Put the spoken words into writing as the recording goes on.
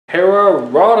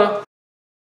Prada.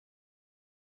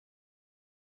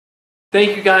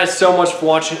 Thank you guys so much for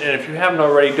watching, and if you haven't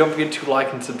already, don't forget to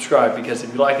like and subscribe, because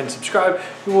if you like and subscribe,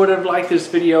 you would have liked this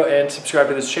video and subscribed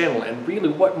to this channel, and really,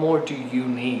 what more do you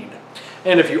need?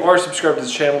 And if you are subscribed to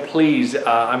this channel, please,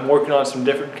 I'm working on some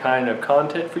different kind of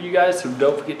content for you guys, so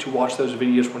don't forget to watch those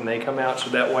videos when they come out, so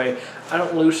that way I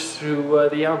don't lose to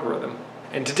the algorithm.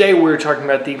 And today we're talking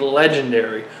about the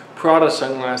legendary Prada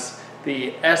sunglass,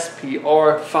 the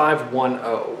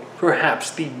PR51OS, perhaps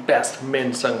the best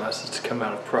men's sunglasses to come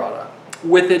out of Prada.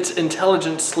 With its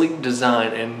intelligent, sleek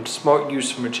design and smart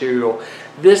use of material,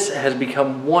 this has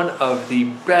become one of the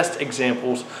best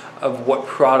examples of what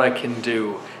Prada can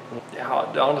do.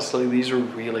 Honestly, these are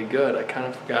really good. I kind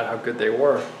of forgot how good they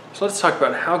were. So let's talk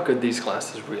about how good these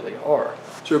glasses really are.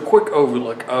 So a quick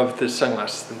overlook of the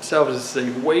sunglasses themselves is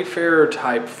a Wayfarer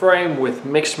type frame with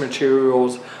mixed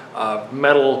materials of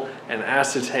metal and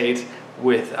acetate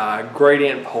with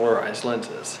gradient polarized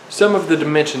lenses. Some of the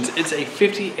dimensions: it's a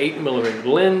 58mm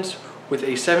lens with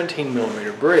a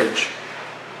 17mm bridge.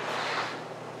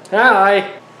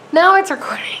 Hi! Now it's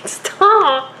recording.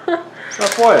 Stop!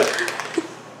 Stop what?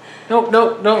 No.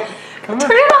 Come on.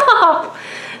 Turn it off!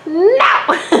 No!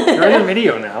 You're in the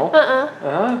video now.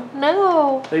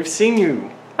 No. They've seen you.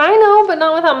 I know, but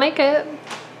not without makeup.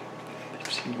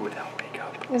 They've seen you without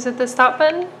makeup. Is it the stop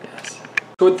button? Yes.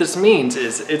 So what this means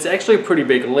is it's actually a pretty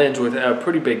big lens with a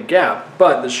pretty big gap,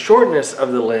 but the shortness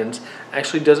of the lens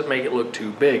actually doesn't make it look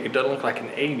too big. It doesn't look like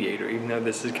an aviator, even though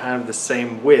this is kind of the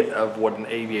same width of what an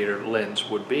aviator lens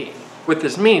would be. What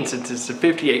this means, since it's a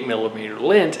 58mm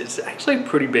lens, it's actually a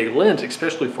pretty big lens,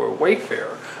 especially for a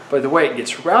Wayfarer. But the way it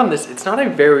gets around this, it's not a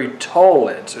very tall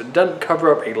lens, so it doesn't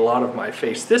cover up a lot of my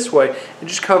face this way, it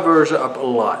just covers up a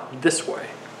lot this way.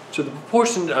 So the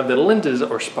proportion of the lenses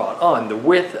are spot on. The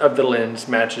width of the lens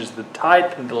matches the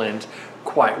height of the lens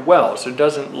quite well, so it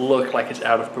doesn't look like it's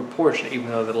out of proportion, even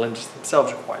though the lenses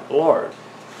themselves are quite large.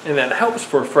 And that helps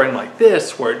for a frame like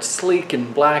this, where it's sleek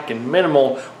and black and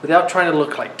minimal without trying to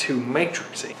look like too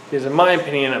matrixy. Because in my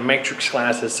opinion, a matrix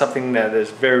glass is something that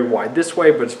is very wide this way,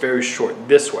 but it's very short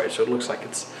this way, so it looks like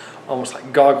it's almost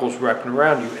like goggles wrapping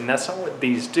around you, and that's not what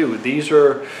these do. These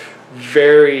are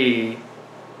very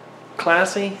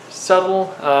classy,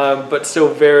 subtle, but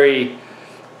still very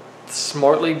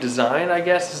smartly designed, I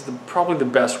guess, is probably the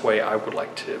best way I would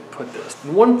like to put this.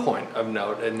 And one point of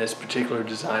note in this particular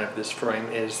design of this frame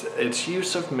is its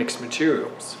use of mixed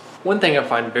materials. One thing I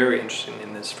find very interesting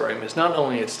in this frame is not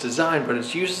only its design, but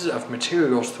its uses of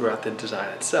materials throughout the design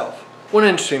itself. One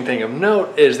interesting thing of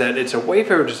note is that it's a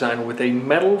Wayfarer design with a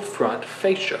metal front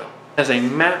fascia. It has a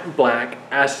matte black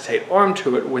acetate arm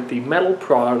to it with the metal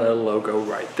Prada logo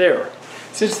right there.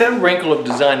 See, it's that wrinkle of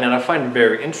design that I find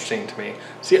very interesting to me.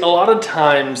 See, a lot of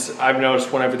times I've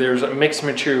noticed whenever there's a mixed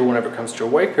material, whenever it comes to a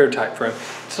Wayfarer type frame,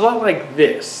 it's a lot like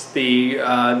this.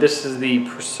 This is the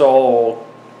Persol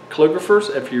calligraphers.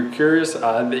 If you're curious,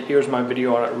 here's my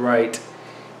video on it right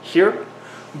here.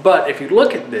 But if you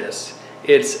look at this,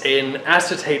 it's an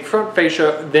acetate front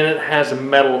fascia, then it has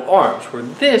metal arms, where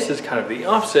this is kind of the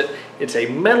opposite. It's a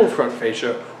metal front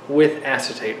fascia with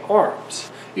acetate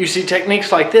arms. You see,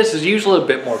 techniques like this is usually a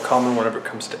bit more common whenever it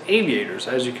comes to aviators.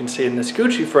 As you can see in this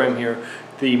Gucci frame here,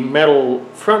 the metal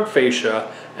front fascia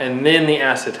and then the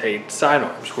acetate side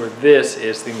arms, where this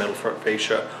is the metal front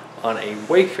fascia on a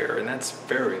Wayfarer, and that's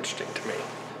very interesting to me.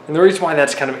 And the reason why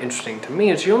that's kind of interesting to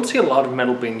me is you don't see a lot of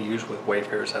metal being used with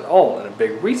Wayfarers at all, and a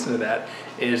big reason of that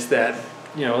is that,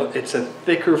 you know, it's a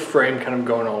thicker frame kind of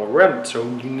going all around it, so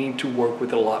you need to work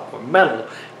with a lot more metal.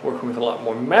 Working with a lot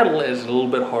more metal is a little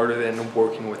bit harder than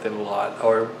working with a lot,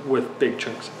 or with big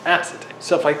chunks of acetate.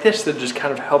 Stuff like this that just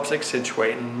kind of helps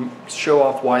accentuate and show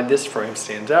off why this frame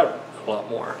stands out a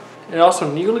lot more. It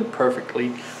also nearly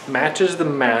perfectly matches the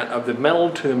matte of the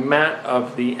metal to the matte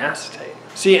of the acetate.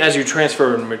 See, as you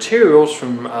transfer materials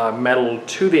from metal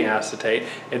to the acetate,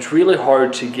 it's really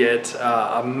hard to get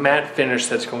a matte finish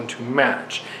that's going to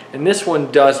match. And this one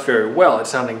does very well.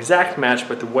 It's not an exact match,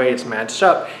 but the way it's matched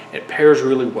up, it pairs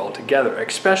really well together,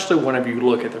 especially whenever you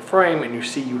look at the frame and you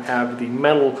see you have the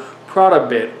metal Prada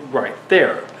bit right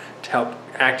there to help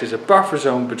act as a buffer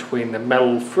zone between the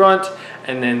metal front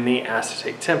and then the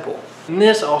acetate temple. And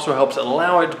this also helps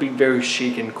allow it to be very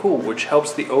chic and cool, which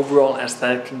helps the overall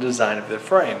aesthetic design of the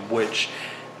frame, which,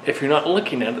 if you're not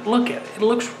looking at it, look at it. It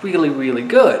looks really, really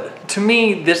good. To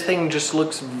me, this thing just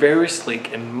looks very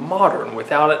sleek and modern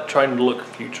without it trying to look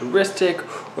futuristic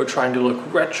or trying to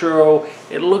look retro.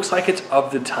 It looks like it's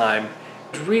of the time.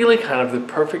 It's really kind of the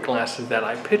perfect glasses that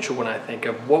I picture when I think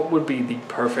of what would be the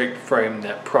perfect frame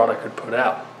that Prada could put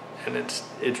out. And it's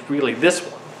really this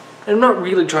one. And I'm not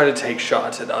really trying to take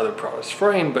shots at other Prada's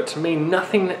frame, but to me,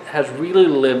 nothing has really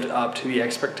lived up to the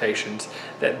expectations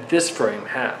that this frame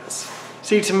has.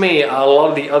 See, to me, a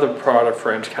lot of the other Prada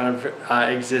frames kind of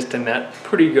exist in that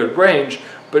pretty good range,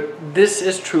 but this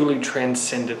is truly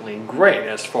transcendently great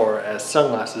as far as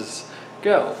sunglasses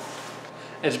go.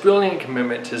 Its brilliant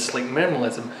commitment to sleek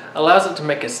minimalism allows it to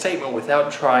make a statement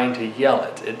without trying to yell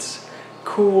it. It's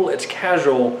cool, it's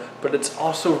casual, but it's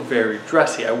also very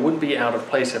dressy. I wouldn't be out of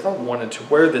place if I wanted to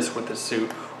wear this with a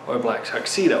suit or a black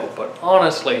tuxedo, but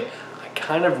honestly, I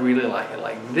kind of really like it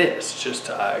like this. Just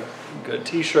a good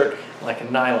t-shirt, like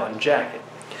a nylon jacket.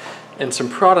 And some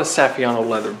Prada Saffiano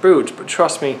leather boots, but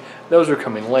trust me, those are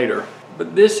coming later.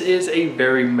 But this is a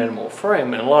very minimal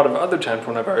frame, and a lot of other times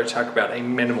whenever I talk about a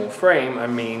minimal frame, I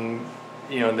mean,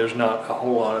 you know, there's not a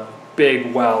whole lot of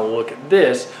big, wow, look at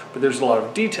this, but there's a lot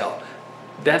of detail.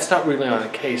 That's not really on the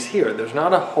case here. There's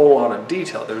not a whole lot of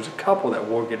detail. There's a couple that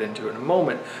we'll get into in a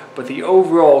moment, but the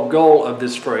overall goal of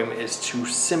this frame is to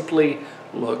simply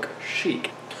look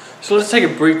chic. So let's take a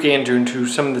brief gander into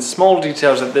some of the small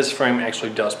details that this frame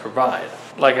actually does provide.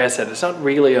 Like I said, it's not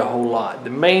really a whole lot. The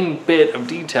main bit of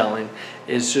detailing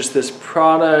is just this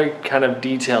Prada kind of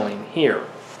detailing here.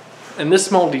 And this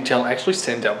small detail actually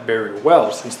stands out very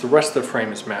well since the rest of the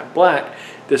frame is matte black.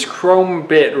 This chrome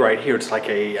bit right here, it's like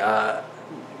a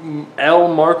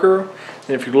L marker,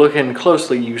 and if you're looking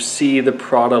closely you see the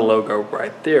Prada logo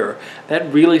right there.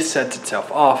 That really sets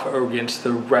itself off against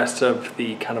the rest of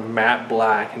the kind of matte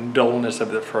black and dullness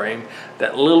of the frame.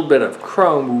 That little bit of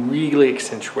chrome really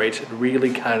accentuates it,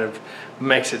 really kind of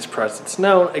makes its presence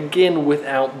known, again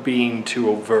without being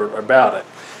too overt about it.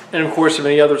 And of course,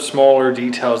 many other smaller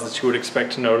details that you would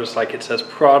expect to notice, like it says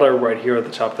Prada right here at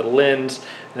the top of the lens,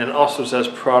 and then also says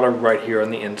Prada right here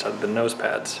on the inside of the nose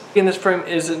pads. Again, this frame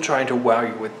isn't trying to wow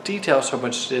you with detail so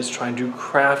much as it is trying to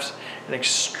craft an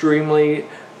extremely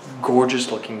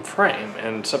gorgeous looking frame,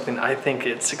 and something I think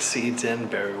it succeeds in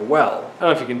very well. I don't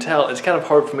know if you can tell, it's kind of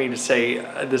hard for me to say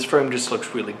this frame just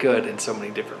looks really good in so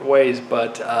many different ways,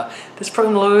 but this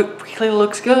frame really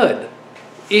looks good.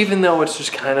 Even though it's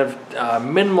just kind of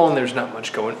minimal and there's not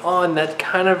much going on, that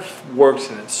kind of works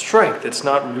in its strength. It's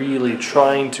not really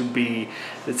trying to be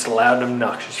this loud,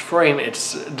 obnoxious frame.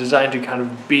 It's designed to kind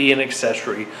of be an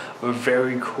accessory of a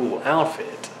very cool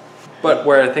outfit. But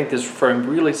where I think this frame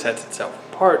really sets itself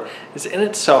apart is in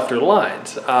its softer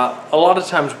lines. A lot of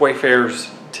times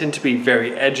Wayfarers tend to be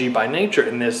very edgy by nature,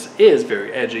 and this is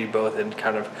very edgy, both in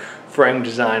kind of frame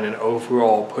design and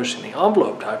overall pushing the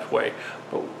envelope type of way.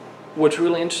 But what's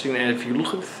really interesting, and if you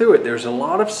look through it, there's a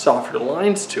lot of softer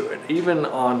lines to it, even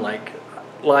on like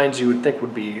lines you would think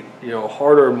would be, you know,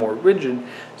 harder and more rigid.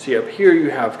 See, up here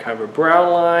you have kind of a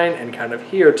brow line, and kind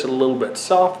of here it's a little bit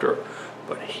softer.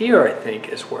 But here I think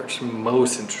is where it's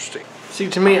most interesting. See,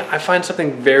 to me, I find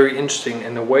something very interesting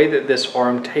in the way that this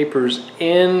arm tapers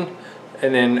in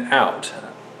and then out.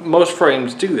 Most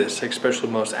frames do this, especially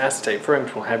most acetate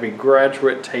frames will have a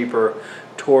graduate taper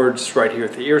towards right here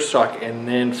at the ear stock and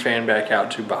then fan back out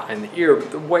to behind the ear.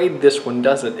 But the way this one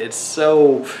does it, it's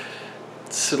so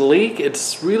sleek,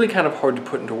 it's really kind of hard to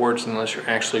put into words unless you're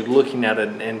actually looking at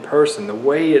it in person. The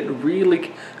way it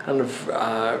really kind of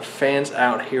fans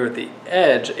out here at the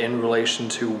edge in relation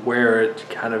to where it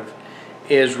kind of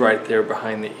is right there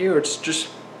behind the ear, it's just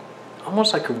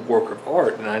almost like a work of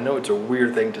art. And I know it's a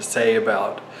weird thing to say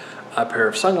about a pair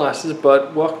of sunglasses,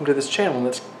 but welcome to this channel.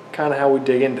 That's kind of how we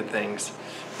dig into things.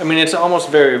 I mean, it's almost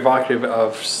very evocative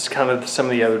of kind of some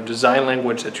of the other design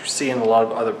language that you see in a lot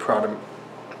of other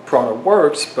Prada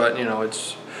works, but you know,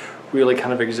 it's really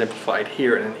kind of exemplified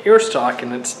here in an ear stock,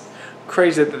 and it's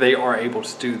crazy that they are able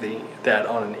to do that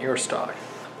on an ear stock.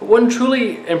 But one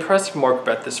truly impressive mark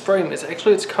about this frame is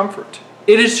actually its comfort.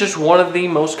 It is just one of the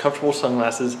most comfortable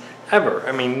sunglasses ever.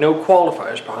 I mean, no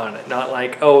qualifiers behind it. Not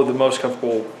like, oh, the most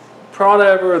comfortable Prada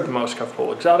ever, the most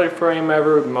comfortable exotic frame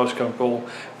ever, the most comfortable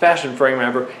fashion frame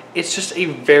ever. It's just a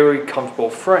very comfortable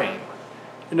frame.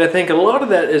 And I think a lot of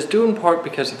that is due in part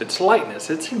because of its lightness.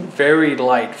 It's a very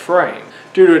light frame.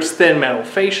 Due to its thin metal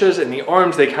fascias and the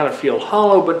arms, they kind of feel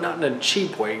hollow, but not in a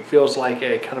cheap way. It feels like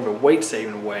a kind of a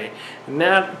weight-saving way. And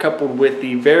that, coupled with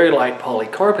the very light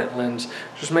polycarbonate lens,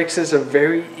 just makes this a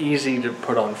very easy to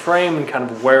put on frame and kind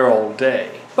of wear all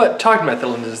day. But talking about the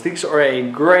lenses, these are a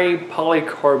gray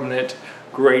polycarbonate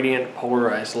gradient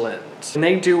polarized lens. And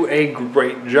they do a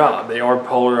great job. They are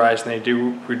polarized and they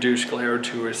do reduce glare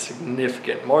to a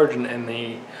significant margin, and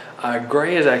the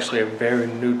gray is actually a very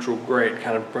neutral gray. It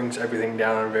kind of brings everything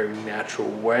down in a very natural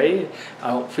way. I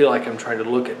don't feel like I'm trying to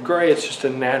look at gray. It's just a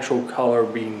natural color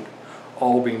being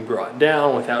brought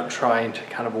down without trying to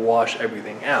kind of wash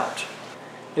everything out.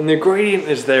 And the gradient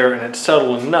is there and it's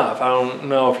subtle enough. I don't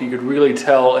know if you could really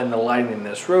tell in the lighting in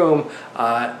this room.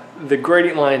 The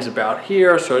gradient line's about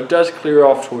here, so it does clear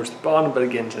off towards the bottom, but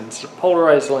again, since it's a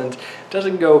polarized lens, it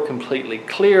doesn't go completely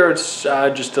clear. It's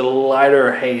just a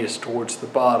lighter haze towards the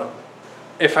bottom.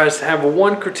 If I was to have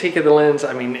one critique of the lens,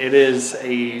 I mean, it is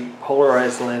a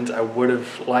polarized lens. I would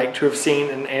have liked to have seen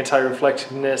an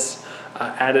anti-reflectiveness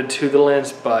added to the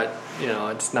lens, but you know,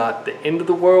 it's not the end of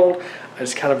the world. I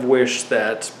just kind of wish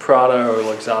that Prada or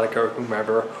Luxottica or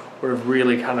whomever would have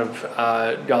really kind of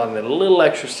gone a little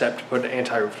extra step to put an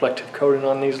anti-reflective coating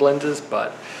on these lenses,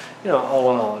 but you know,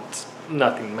 all in all, it's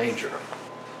nothing major.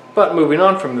 But moving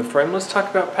on from the frame, let's talk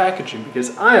about packaging,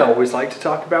 because I always like to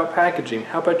talk about packaging.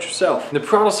 How about yourself? The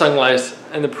Prada sunglass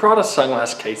and the Prada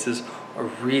sunglass cases are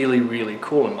really, really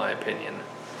cool in my opinion.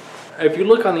 If you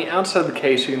look on the outside of the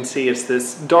case, you can see it's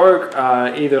this dark,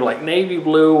 either like navy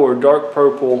blue or dark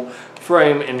purple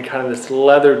frame and kind of this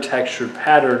leather textured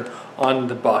pattern on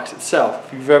the box itself.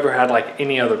 If you've ever had like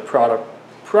any other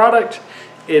product,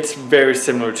 it's very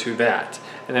similar to that.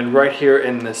 And then right here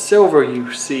in the silver,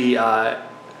 you see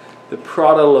the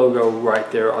Prada logo right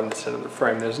there on the center of the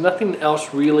frame. There's nothing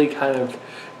else really kind of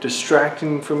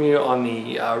distracting from you on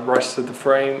the rest of the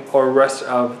frame, or rest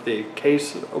of the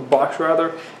case, box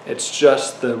rather. It's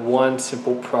just the one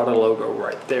simple Prada logo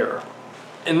right there.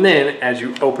 And then as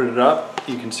you open it up,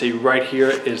 you can see right here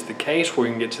is the case. We're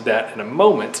going to get to that in a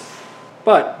moment.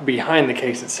 But behind the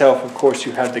case itself, of course,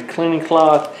 you have the cleaning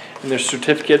cloth and the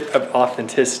certificate of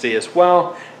authenticity as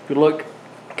well. If you look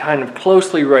kind of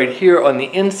closely right here on the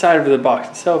inside of the box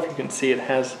itself, you can see it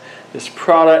has this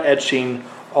Prada etching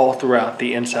all throughout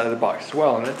the inside of the box as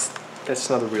well, and that's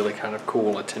another really kind of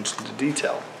cool attention to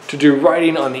detail. To do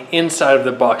writing on the inside of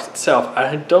the box itself,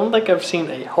 I don't think I've seen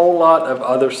a whole lot of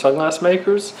other sunglass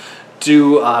makers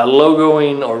do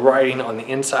logoing or writing on the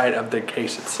inside of the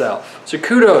case itself. So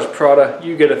kudos Prada,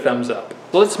 you get a thumbs up.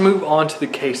 Let's move on to the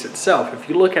case itself. If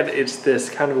you look at it, it's this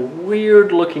kind of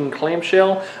weird looking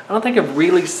clamshell. I don't think I've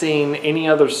really seen any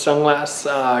other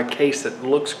sunglass case that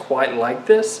looks quite like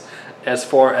this as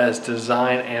far as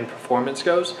design and performance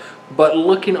goes. But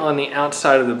looking on the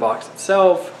outside of the box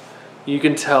itself, you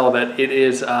can tell that it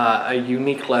is a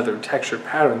unique leather textured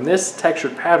pattern. This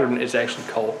textured pattern is actually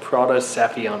called Prada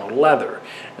Saffiano leather.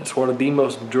 It's one of the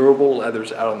most durable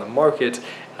leathers out on the market.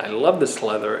 I love this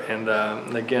leather, and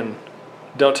again,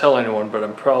 don't tell anyone, but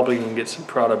I'm probably going to get some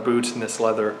Prada boots in this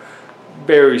leather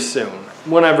very soon.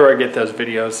 Whenever I get those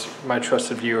videos, my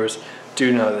trusted viewers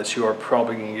do know that you are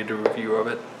probably going to get a review of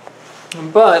it.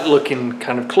 But looking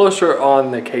kind of closer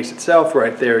on the case itself,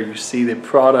 right there you see the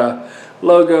Prada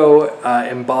logo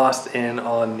embossed in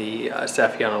on the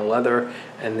Saffiano leather,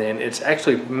 and then it's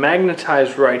actually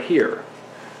magnetized right here.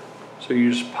 So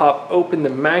you just pop open the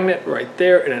magnet right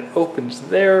there and it opens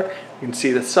there. You can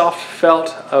see the soft felt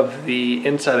of the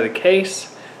inside of the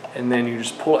case, and then you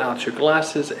just pull out your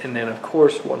glasses, and then of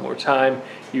course one more time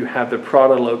you have the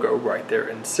Prada logo right there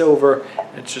in silver.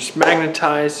 It's just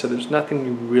magnetized, so there's nothing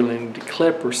you really need to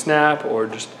clip or snap or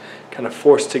just kind of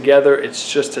force together.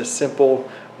 It's just a simple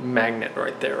magnet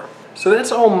right there. So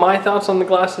that's all my thoughts on the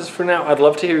glasses for now. I'd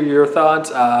love to hear your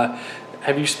thoughts.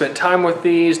 Have you spent time with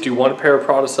these? Do you want a pair of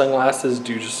Prada sunglasses?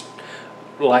 Do you just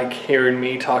like hearing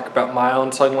me talk about my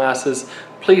own sunglasses?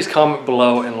 Please comment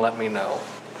below and let me know.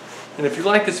 And if you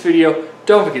like this video,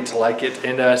 don't forget to like it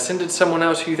and send it to someone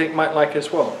else who you think might like it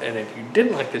as well. And if you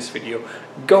didn't like this video,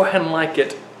 go ahead and like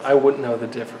it. I wouldn't know the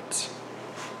difference.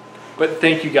 But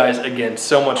thank you guys again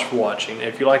so much for watching.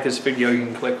 If you like this video, you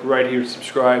can click right here to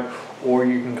subscribe, or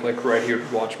you can click right here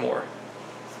to watch more.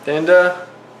 And I'll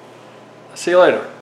see you later.